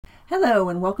Hello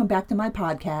and welcome back to my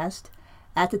podcast.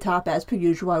 At the top, as per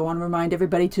usual, I want to remind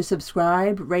everybody to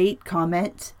subscribe, rate,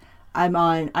 comment. I'm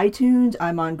on iTunes,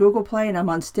 I'm on Google Play, and I'm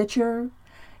on Stitcher.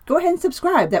 Go ahead and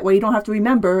subscribe. That way you don't have to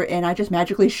remember and I just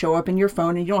magically show up in your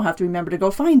phone and you don't have to remember to go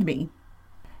find me.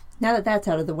 Now that that's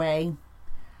out of the way,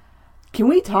 can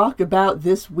we talk about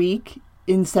this week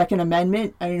in Second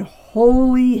Amendment? I mean,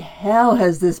 holy hell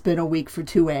has this been a week for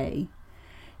 2A.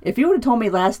 If you would have told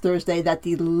me last Thursday that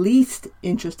the least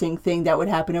interesting thing that would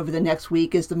happen over the next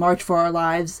week is the March for Our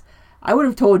Lives, I would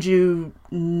have told you,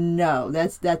 no,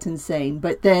 that's insane.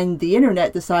 But then the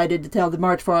internet decided to tell the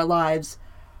March for Our Lives,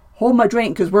 hold my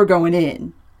drink because we're going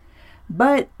in.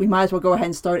 But we might as well go ahead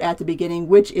and start at the beginning,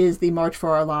 which is the March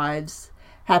for Our Lives.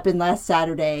 Happened last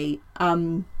Saturday.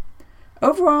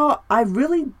 Overall, I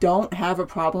really don't have a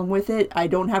problem with it. I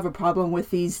don't have a problem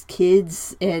with these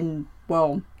kids and,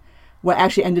 well, what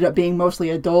actually ended up being mostly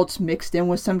adults mixed in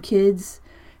with some kids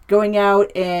going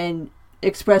out and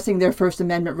expressing their First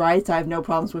Amendment rights. I have no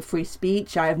problems with free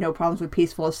speech. I have no problems with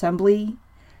peaceful assembly.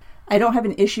 I don't have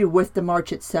an issue with the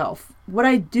march itself. What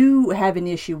I do have an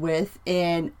issue with,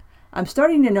 and I'm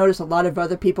starting to notice a lot of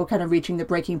other people kind of reaching the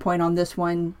breaking point on this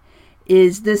one,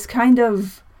 is this kind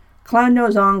of clown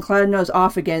nose on, clown nose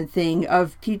off again thing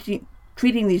of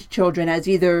treating these children as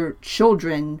either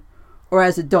children or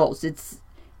as adults.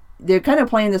 They're kind of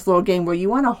playing this little game where you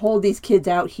want to hold these kids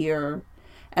out here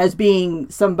as being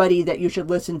somebody that you should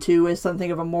listen to, as something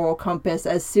of a moral compass,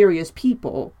 as serious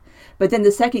people. But then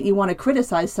the second you want to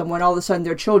criticize someone, all of a sudden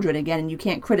they're children again and you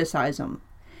can't criticize them.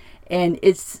 And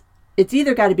it's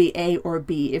either got to be A or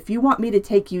B. If you want me to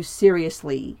take you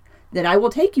seriously, then I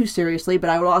will take you seriously, but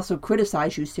I will also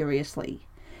criticize you seriously.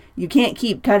 You can't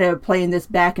keep kind of playing this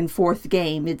back and forth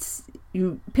game.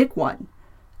 You pick one.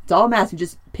 It's all I'm asking.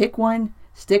 Just pick one.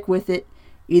 Stick with it.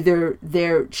 Either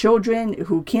they're children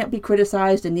who can't be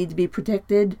criticized and need to be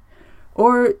protected,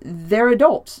 or they're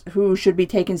adults who should be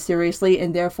taken seriously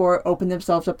and therefore open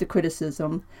themselves up to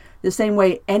criticism, the same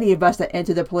way any of us that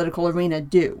enter the political arena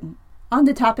do. On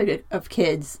the topic of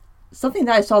kids, something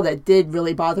that I saw that did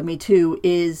really bother me too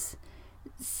is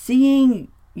seeing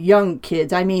young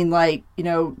kids, I mean 7,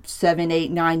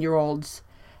 8, 9-year-olds,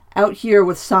 out here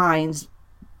with signs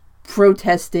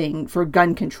protesting for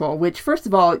gun control, which, first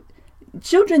of all,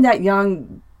 children that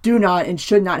young do not and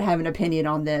should not have an opinion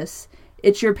on this.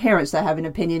 It's your parents that have an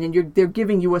opinion, and they're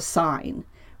giving you a sign,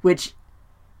 which,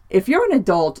 if you're an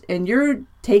adult and you're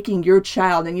taking your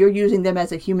child and you're using them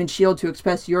as a human shield to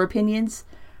express your opinions,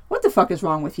 what the fuck is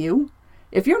wrong with you?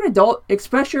 If you're an adult,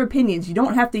 express your opinions. You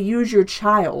don't have to use your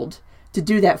child to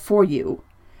do that for you.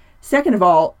 Second of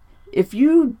all, if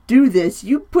you do this,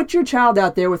 you put your child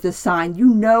out there with this sign, you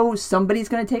know somebody's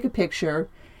going to take a picture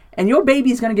and your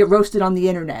baby's going to get roasted on the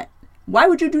internet. Why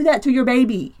would you do that to your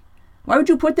baby? Why would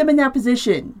you put them in that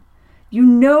position? You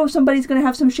know somebody's going to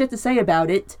have some shit to say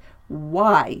about it.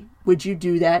 Why would you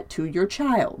do that to your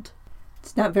child?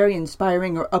 It's not very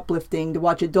inspiring or uplifting to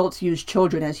watch adults use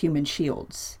children as human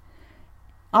shields.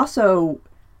 Also,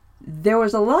 there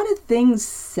was a lot of things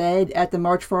said at the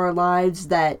March for Our Lives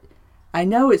that I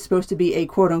know it's supposed to be a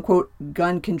quote-unquote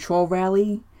gun control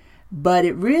rally, but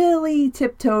it really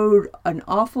tiptoed an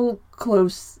awful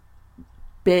close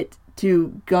bit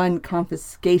to gun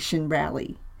confiscation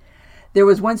rally. There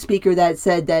was one speaker that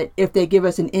said that if they give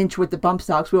us an inch with the bump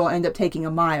stocks, we'll end up taking a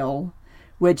mile,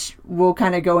 which we'll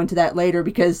kind of go into that later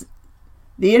because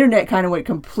the internet kind of went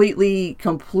completely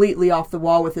off the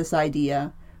wall with this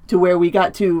idea to where we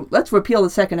got to, let's repeal the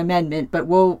Second Amendment, but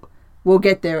we'll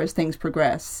get there as things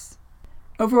progress.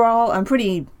 Overall, I'm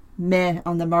pretty meh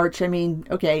on the march. I mean,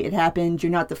 okay, it happened.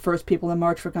 You're not the first people to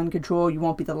march for gun control. You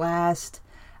won't be the last.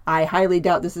 I highly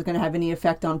doubt this is going to have any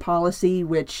effect on policy,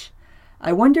 which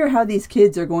I wonder how these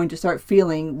kids are going to start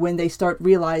feeling when they start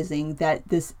realizing that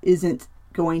this isn't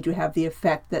going to have the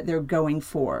effect that they're going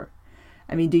for.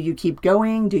 I mean, do you keep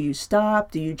going? Do you stop?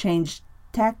 Do you change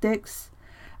tactics?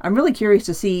 I'm really curious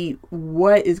to see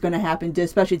what is going to happen,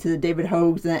 especially to the David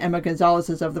Hogues and the Emma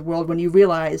Gonzalez's of the world, when you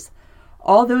realize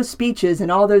all those speeches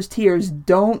and all those tears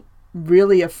don't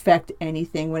really affect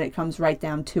anything when it comes right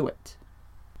down to it.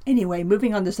 Anyway,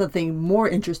 moving on to something more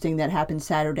interesting that happened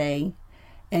Saturday,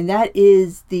 and that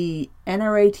is the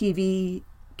NRATV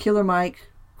Killer Mike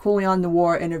Colion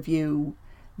Noir interview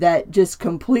that just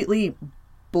completely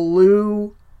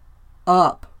blew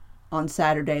up on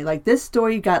Saturday. Like, this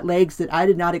story got legs that I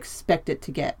did not expect it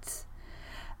to get.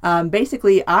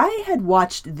 Basically, I had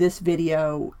watched this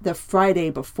video the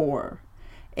Friday before,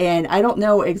 and I don't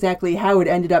know exactly how it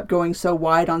ended up going so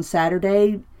wide on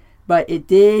Saturday, but it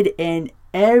did, and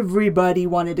everybody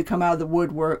wanted to come out of the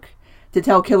woodwork to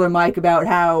tell Killer Mike about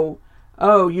how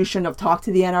oh, you shouldn't have talked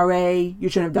to the NRA, you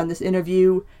shouldn't have done this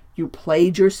interview, you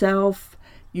played yourself,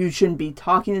 you shouldn't be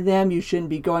talking to them, you shouldn't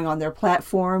be going on their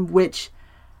platform, which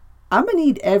I'm going to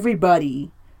need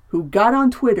everybody who got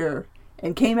on Twitter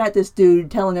and came at this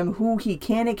dude telling him who he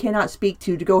can and cannot speak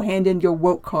to go hand in your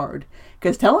woke card.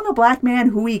 Because telling a black man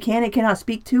who he can and cannot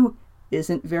speak to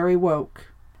isn't very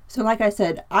woke. So like I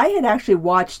said, I had actually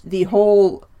watched the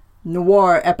whole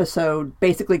Noir episode,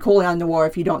 basically Colion Noir,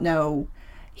 if you don't know.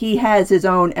 He has his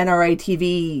own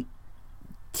NRATV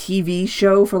TV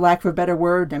show, for lack of a better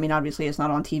word. I mean, obviously it's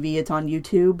not on TV, it's on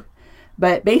YouTube.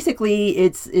 But basically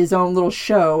it's his own little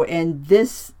show, and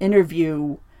this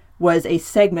interview was a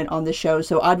segment on the show,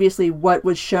 so obviously what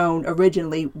was shown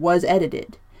originally was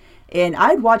edited. And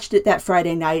I'd watched it that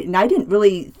Friday night, and I didn't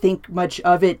really think much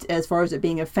of it as far as it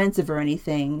being offensive or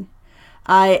anything.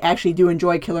 I actually do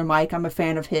enjoy Killer Mike. I'm a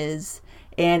fan of his.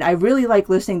 And I really like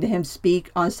listening to him speak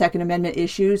on Second Amendment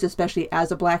issues, especially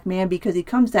as a black man, because he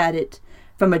comes at it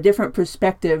from a different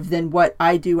perspective than what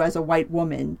I do as a white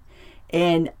woman.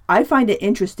 And I find it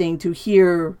interesting to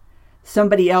hear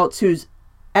somebody else who's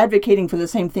advocating for the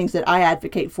same things that I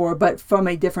advocate for, but from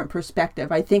a different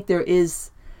perspective. I think there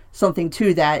is something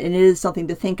to that, and it is something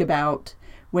to think about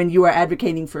when you are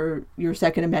advocating for your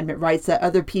Second Amendment rights, that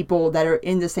other people that are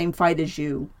in the same fight as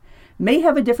you may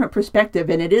have a different perspective,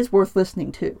 and it is worth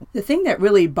listening to. The thing that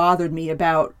really bothered me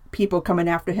about people coming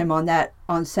after him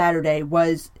on Saturday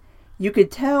was you could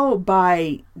tell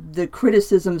by the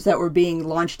criticisms that were being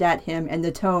launched at him and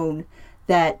the tone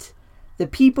that the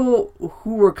people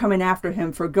who were coming after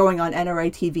him for going on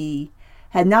NRATV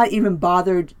had not even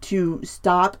bothered to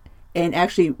stop and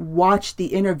actually watch the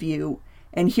interview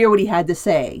and hear what he had to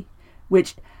say.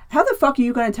 Which, how the fuck are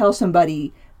you going to tell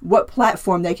somebody what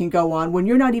platform they can go on when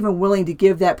you're not even willing to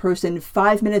give that person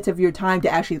 5 minutes of your time to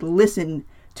actually listen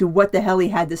to what the hell he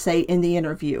had to say in the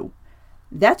interview?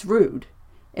 That's rude.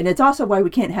 And it's also why we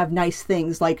can't have nice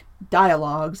things like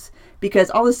dialogues, because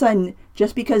all of a sudden,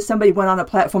 just because somebody went on a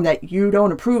platform that you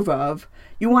don't approve of,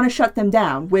 you want to shut them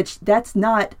down, which that's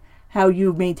not how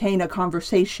you maintain a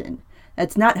conversation.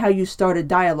 That's not how you start a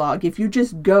dialogue. If you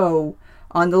just go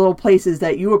on the little places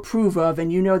that you approve of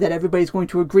and you know that everybody's going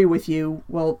to agree with you,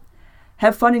 well,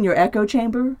 have fun in your echo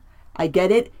chamber. I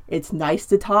get it. It's nice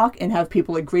to talk and have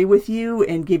people agree with you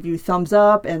and give you thumbs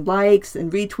up and likes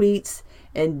and retweets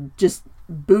and just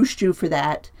boost you for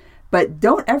that. But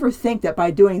don't ever think that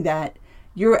by doing that,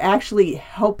 you're actually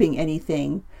helping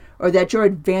anything or that you're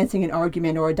advancing an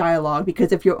argument or a dialogue.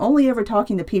 Because if you're only ever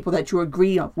talking to people that you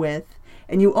agree with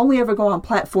and you only ever go on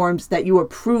platforms that you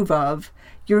approve of,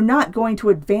 you're not going to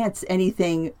advance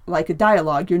anything like a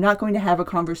dialogue. You're not going to have a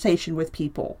conversation with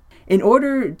people. In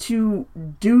order to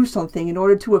do something, in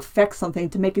order to affect something,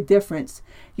 to make a difference,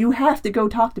 you have to go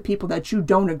talk to people that you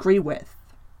don't agree with.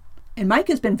 And Mike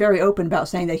has been very open about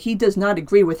saying that he does not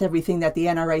agree with everything that the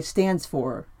NRA stands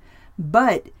for.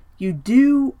 But you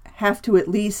do have to at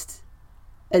least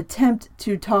attempt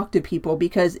to talk to people,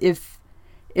 because if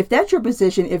that's your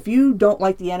position, if you don't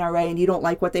like the NRA and you don't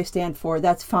like what they stand for,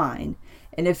 that's fine.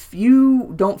 And if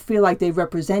you don't feel like they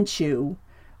represent you,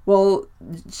 well,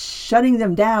 shutting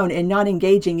them down and not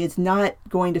engaging is not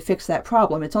going to fix that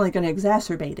problem. It's only going to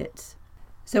exacerbate it.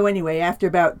 So anyway, after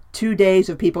about 2 days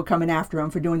of people coming after him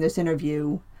for doing this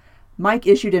interview, Mike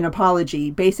issued an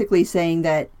apology, basically saying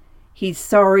that he's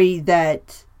sorry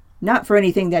that, not for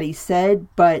anything that he said,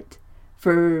 but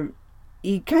for,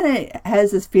 he kind of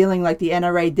has this feeling like the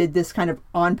NRA did this kind of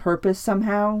on purpose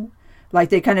somehow. Like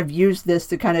they kind of used this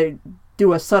to kind of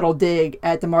do a subtle dig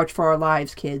at the March for Our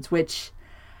Lives kids, which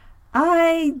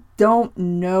I don't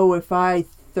know if I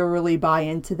thoroughly buy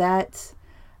into that.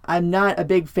 I'm not a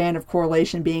big fan of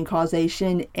correlation being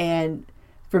causation, and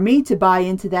for me to buy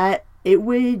into that, it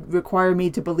would require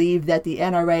me to believe that the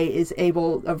NRA is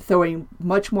able of throwing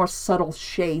much more subtle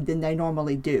shade than they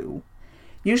normally do.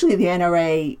 Usually the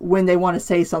NRA, when they want to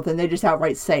say something, they just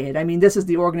outright say it. I mean, this is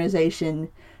the organization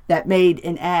that made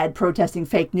an ad protesting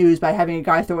fake news by having a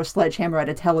guy throw a sledgehammer at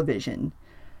a television.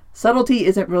 Subtlety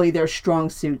isn't really their strong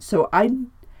suit, so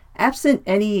absent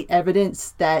any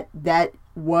evidence that that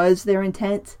was their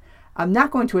intent, I'm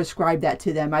not going to ascribe that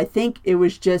to them. I think it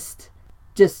was just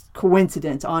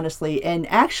coincidence, honestly. And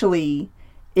actually,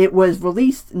 it was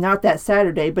released not that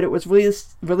Saturday, but it was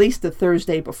released the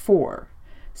Thursday before.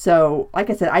 So, like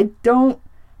I said, I don't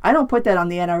put that on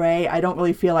the NRA. I don't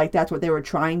really feel like that's what they were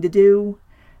trying to do.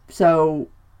 So,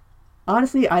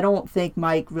 honestly, I don't think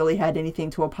Mike really had anything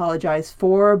to apologize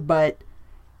for, but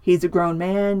he's a grown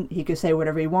man. He can say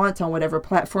whatever he wants on whatever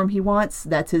platform he wants.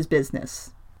 That's his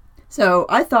business. So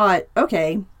I thought,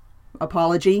 okay,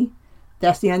 apology,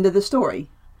 that's the end of the story.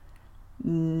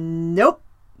 Nope.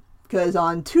 Because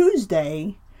on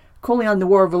Tuesday, Colion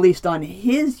Noir released on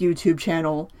his YouTube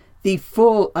channel the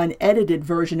full unedited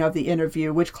version of the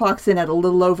interview, which clocks in at a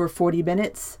little over 40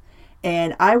 minutes.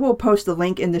 And I will post the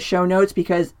link in the show notes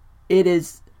because it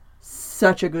is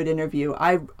such a good interview.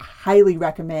 I highly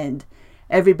recommend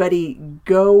everybody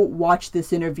go watch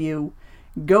this interview.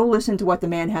 Go listen to what the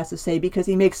man has to say because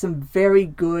he makes some very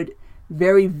good,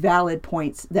 very valid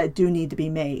points that do need to be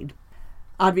made.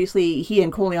 Obviously, he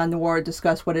and Colion Noir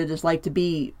discuss what it is like to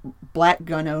be black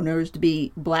gun owners, to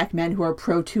be black men who are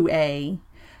pro-2A.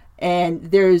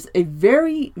 And there's a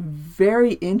very,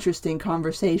 very interesting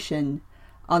conversation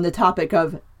on the topic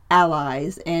of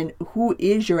allies and who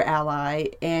is your ally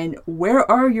and where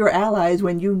are your allies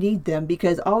when you need them,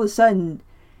 because all of a sudden,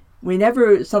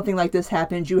 whenever something like this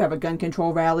happens, you have a gun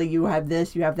control rally, you have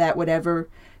this, you have that, whatever.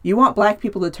 You want black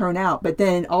people to turn out, but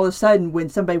then all of a sudden when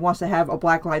somebody wants to have a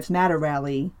Black Lives Matter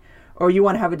rally or you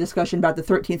want to have a discussion about the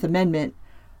 13th Amendment,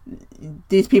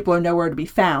 these people are nowhere to be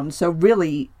found. So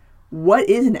really, what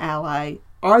is an ally?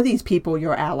 Are these people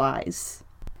your allies?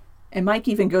 And Mike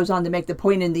even goes on to make the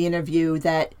point in the interview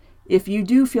that if you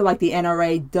do feel like the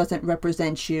NRA doesn't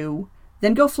represent you,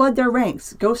 then go flood their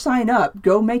ranks, go sign up,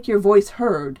 go make your voice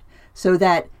heard so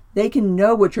that they can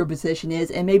know what your position is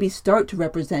and maybe start to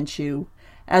represent you,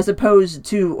 as opposed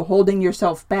to holding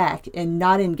yourself back and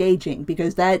not engaging,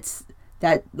 because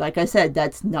like I said,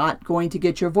 that's not going to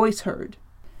get your voice heard.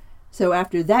 So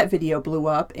after that video blew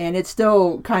up, and it's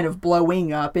still kind of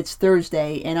blowing up, it's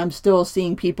Thursday, and I'm still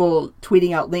seeing people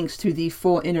tweeting out links to the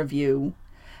full interview,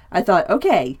 I thought,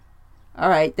 okay, all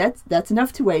right, that's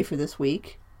enough 2A for this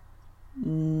week.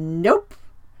 Nope.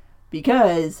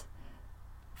 Because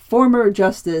former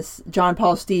Justice John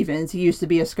Paul Stevens, he used to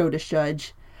be a SCOTUS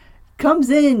judge, comes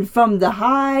in from the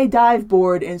high dive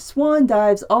board and swan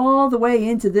dives all the way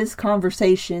into this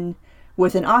conversation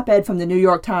with an op-ed from the New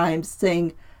York Times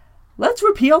saying, let's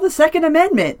repeal the Second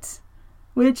Amendment.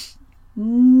 Which,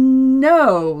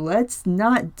 no, let's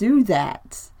not do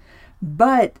that.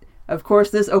 But, of course,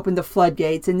 this opened the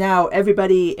floodgates, and now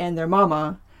everybody and their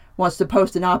mama wants to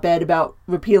post an op-ed about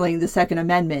repealing the Second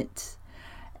Amendment.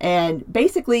 And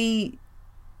basically,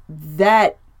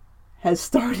 that has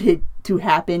started to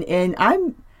happen, and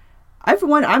for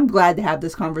one, I'm glad to have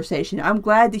this conversation. I'm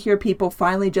glad to hear people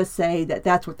finally just say that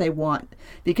that's what they want,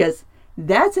 because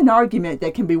that's an argument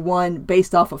that can be won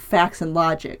based off of facts and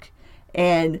logic.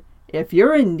 And if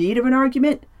you're in need of an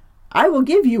argument, I will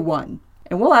give you one.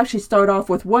 And we'll actually start off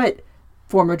with what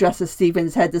former Justice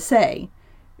Stevens had to say,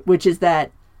 which is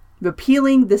that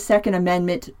repealing the Second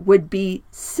Amendment would be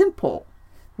simple,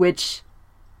 which,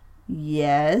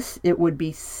 yes, it would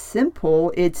be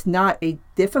simple. It's not a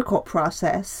difficult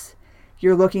process.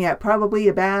 You're looking at probably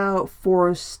about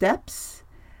 4 steps.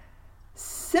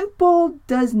 Simple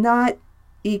does not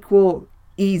equal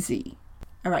easy.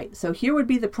 All right, so here would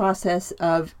be the process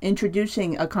of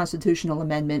introducing a constitutional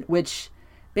amendment, which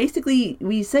basically,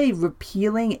 we say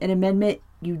repealing an amendment.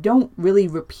 You don't really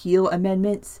repeal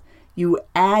amendments. You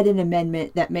add an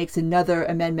amendment that makes another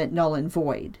amendment null and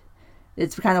void.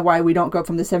 It's kind of why we don't go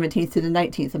from the 17th to the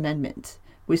 19th Amendment.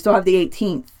 We still have the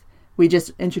 18th. We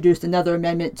just introduced another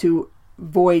amendment to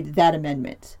void that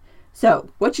amendment. So,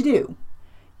 what you do,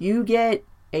 you get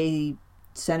a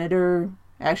senator,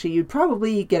 actually you'd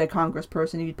probably get a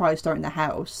congressperson, you'd probably start in the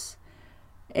House,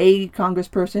 a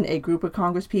congressperson, a group of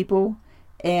congresspeople,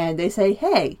 and they say,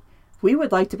 hey, we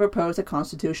would like to propose a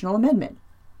constitutional amendment.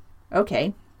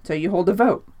 Okay, so you hold a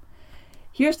vote.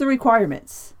 Here's the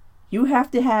requirements. You have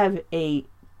to have a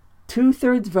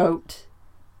 2/3 vote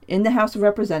in the House of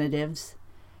Representatives,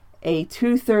 a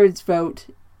 2/3 vote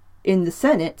in the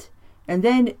Senate, and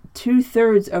then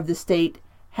 2/3 of the state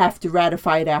have to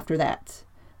ratify it after that.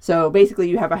 So basically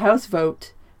you have a House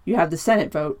vote, you have the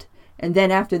Senate vote, and then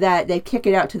after that they kick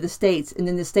it out to the states, and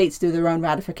then the states do their own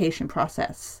ratification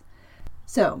process.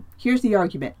 So here's the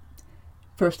argument.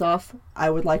 First off, I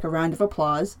would like a round of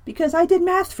applause because I did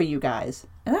math for you guys,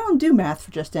 and I don't do math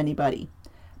for just anybody.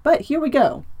 But here we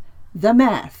go. The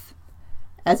math.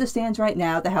 As it stands right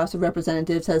now, the House of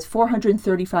Representatives has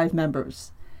 435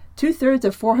 members. 2/3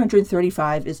 of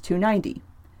 435 is 290.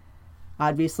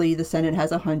 Obviously, the Senate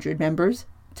has 100 members.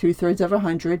 2/3 of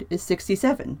 100 is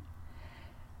 67.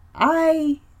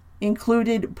 I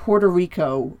included Puerto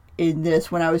Rico in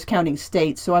this when I was counting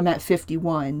states, so I'm at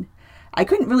 51. I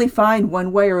couldn't really find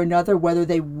one way or another whether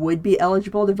they would be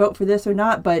eligible to vote for this or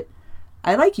not, but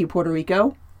I like you, Puerto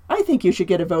Rico. I think you should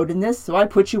get a vote in this, so I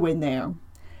put you in there.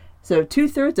 So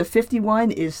 2/3 of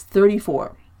 51 is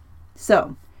 34.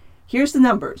 So here's the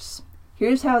numbers.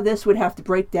 Here's how this would have to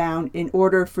break down in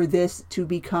order for this to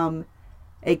become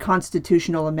a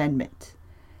constitutional amendment.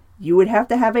 You would have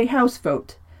to have a House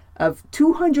vote of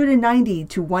 290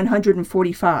 to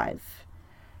 145.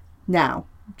 Now,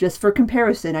 just for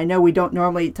comparison, I know we don't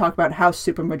normally talk about House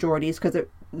supermajorities because it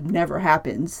never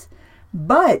happens,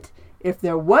 but if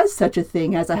there was such a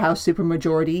thing as a House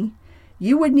supermajority,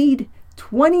 you would need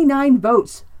 29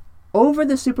 votes over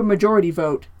the supermajority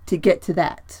vote to get to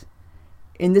that.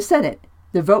 In the Senate,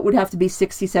 the vote would have to be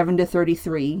 67 to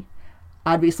 33.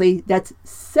 Obviously, that's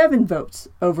 7 votes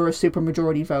over a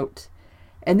supermajority vote.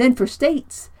 And then for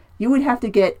states, you would have to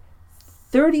get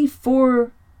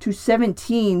 34 to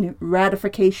 17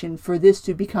 ratification for this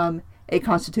to become a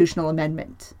constitutional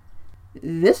amendment.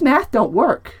 This math don't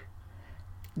work.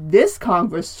 This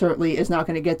Congress certainly is not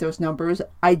going to get those numbers.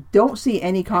 I don't see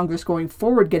any Congress going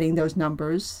forward getting those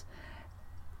numbers.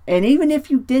 And even if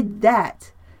you did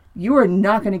that, you are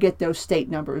not going to get those state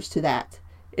numbers to that.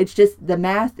 It's just the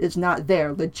math is not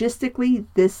there. Logistically,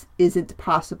 this isn't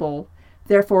possible.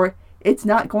 Therefore, it's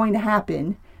not going to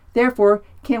happen. Therefore,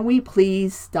 can we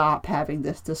please stop having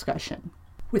this discussion?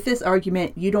 With this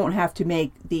argument, you don't have to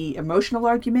make the emotional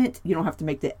argument. You don't have to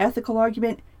make the ethical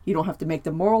argument. You don't have to make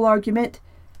the moral argument.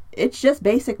 It's just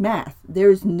basic math.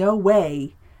 There's no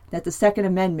way that the Second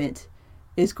Amendment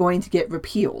is going to get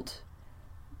repealed.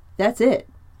 That's it.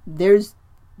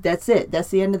 That's it. That's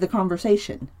the end of the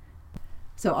conversation.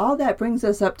 So all that brings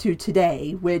us up to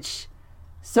today, which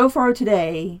so far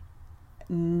today,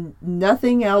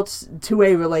 nothing else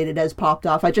 2A related has popped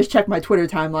off. I just checked my Twitter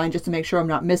timeline just to make sure I'm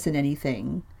not missing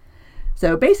anything.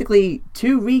 So basically,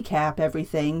 to recap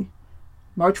everything,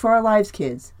 March for Our Lives,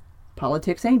 kids.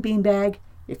 Politics ain't beanbag.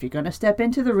 If you're going to step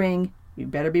into the ring, you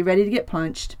better be ready to get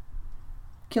punched.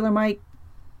 Killer Mike,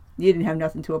 you didn't have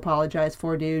nothing to apologize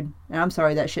for, dude. And I'm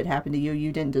sorry that shit happened to you.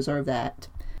 You didn't deserve that.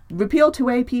 Repeal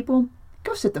 2A, people.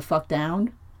 Go sit the fuck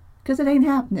down. Because it ain't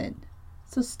happening.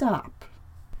 So stop.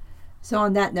 So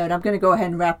on that note, I'm going to go ahead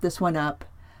and wrap this one up.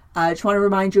 I just want to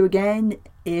remind you again,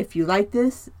 if you like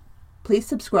this, please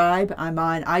subscribe. I'm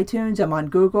on iTunes. I'm on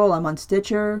Google. I'm on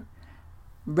Stitcher.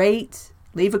 Rate.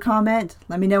 Leave a comment.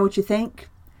 Let me know what you think.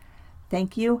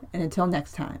 Thank you, and until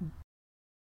next time.